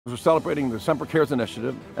We're celebrating the Semper Cares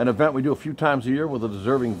Initiative, an event we do a few times a year with a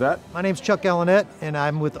deserving vet. My name's Chuck Gallinette, and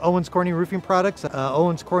I'm with Owens Corning Roofing Products.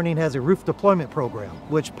 Owens Corning has a roof deployment program,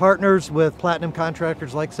 which partners with platinum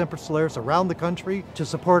contractors like Semper Solaris around the country to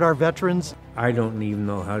support our veterans. I don't even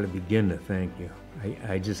know how to begin to thank you.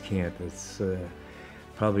 I just can't. It's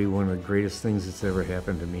probably one of the greatest things that's ever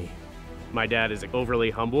happened to me. My dad is overly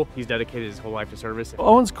humble. He's dedicated his whole life to service.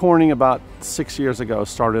 Owens Corning about 6 years ago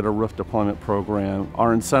started a roof deployment program.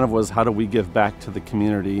 Our incentive was how do we give back to the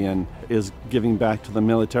community, and is giving back to the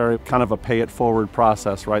military kind of a pay it forward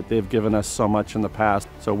process, right? They've given us so much in the past,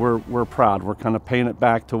 so we're proud. We're kind of paying it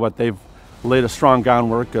back to what they've laid a strong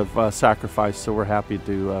groundwork of sacrifice, so we're happy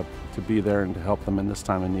to be there and to help them in this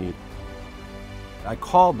time of need. I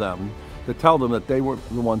called them to tell them that they were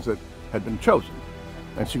the ones that had been chosen.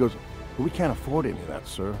 And she goes, "We can't afford any of that,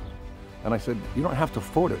 sir." And I said, "You don't have to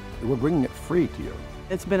afford it. We're bringing it free to you."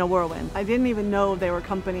 It's been a whirlwind. I didn't even know there were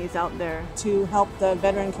companies out there to help the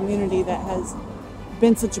veteran community that has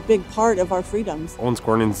been such a big part of our freedoms. Owens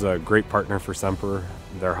Corning's a great partner for Semper.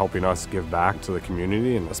 They're helping us give back to the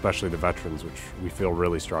community, and especially the veterans, which we feel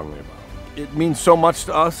really strongly about. It means so much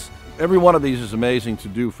to us. Every one of these is amazing to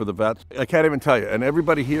do for the vets. I can't even tell you. And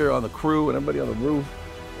everybody here on the crew and everybody on the roof,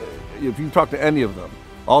 if you talk to any of them,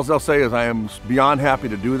 all they'll say is, "I am beyond happy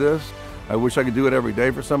to do this. I wish I could do it every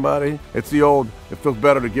day for somebody." It's the old, it feels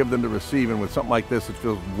better to give than to receive, and with something like this, it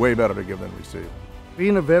feels way better to give than to receive.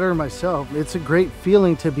 Being a veteran myself, it's a great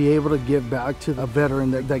feeling to be able to give back to a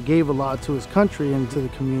veteran that gave a lot to his country and to the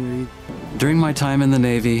community. During my time in the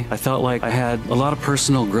Navy, I felt like I had a lot of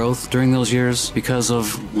personal growth during those years because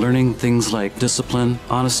of learning things like discipline,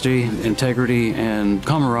 honesty, integrity, and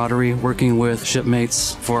camaraderie, working with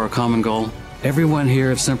shipmates for a common goal. Everyone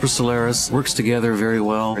here at Semper Solaris works together very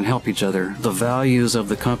well and help each other. The values of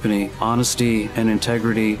the company, honesty and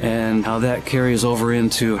integrity, and how that carries over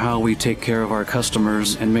into how we take care of our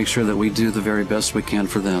customers and make sure that we do the very best we can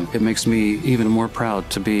for them. It makes me even more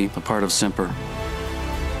proud to be a part of Semper.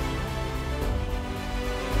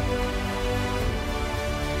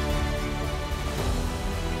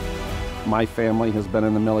 My family has been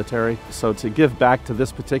in the military, so to give back to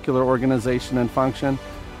this particular organization and function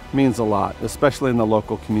means a lot, especially in the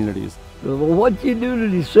local communities. Well, what you do to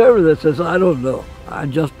deserve this is, I don't know.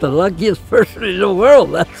 I'm just the luckiest person in the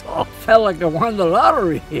world, that's all. Felt like I won the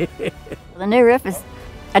lottery. The new roof is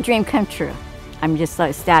a dream come true. I'm just so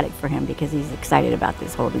ecstatic for him because he's excited about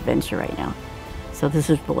this whole adventure right now. So this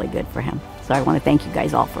is really good for him. So I want to thank you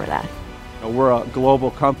guys all for that. We're a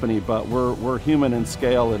global company, but we're human in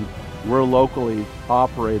scale, and we're locally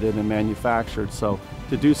operated and manufactured. So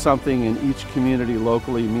to do something in each community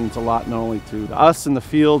locally means a lot, not only to us in the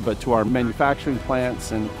field, but to our manufacturing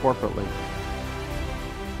plants and corporately.